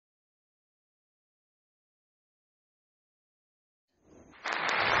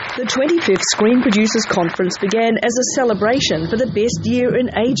The 25th Screen Producers Conference began as a celebration for the best year in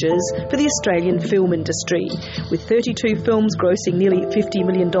ages for the Australian film industry, with 32 films grossing nearly $50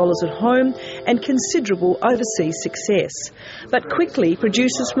 million at home and considerable overseas success. But quickly,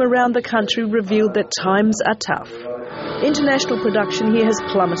 producers from around the country revealed that times are tough. International production here has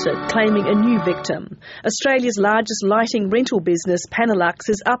plummeted, claiming a new victim. Australia's largest lighting rental business, Panelux,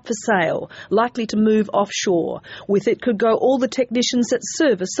 is up for sale, likely to move offshore. With it could go all the technicians that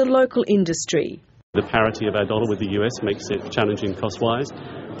service the local industry. The parity of our dollar with the US makes it challenging cost-wise,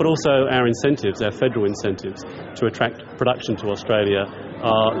 but also our incentives, our federal incentives to attract production to Australia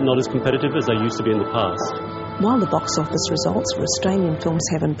are not as competitive as they used to be in the past. While the box office results for Australian films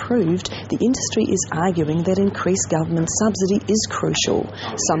have improved, the industry is arguing that increased government subsidy is crucial.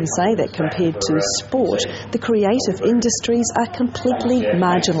 Some say that compared to sport, the creative industries are completely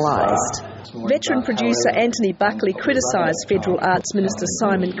marginalised. Veteran producer Anthony Buckley criticised Federal Arts Minister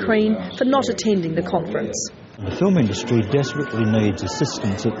Simon Crean for not attending the conference. The film industry desperately needs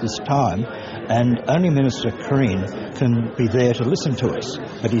assistance at this time, and only Minister Crean can be there to listen to us,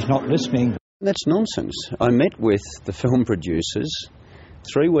 but he's not listening. That's nonsense. I met with the film producers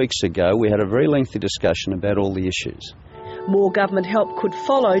 3 weeks ago. We had a very lengthy discussion about all the issues. More government help could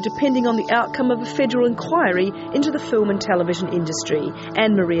follow depending on the outcome of a federal inquiry into the film and television industry.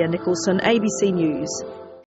 Anne Maria Nicholson, ABC News.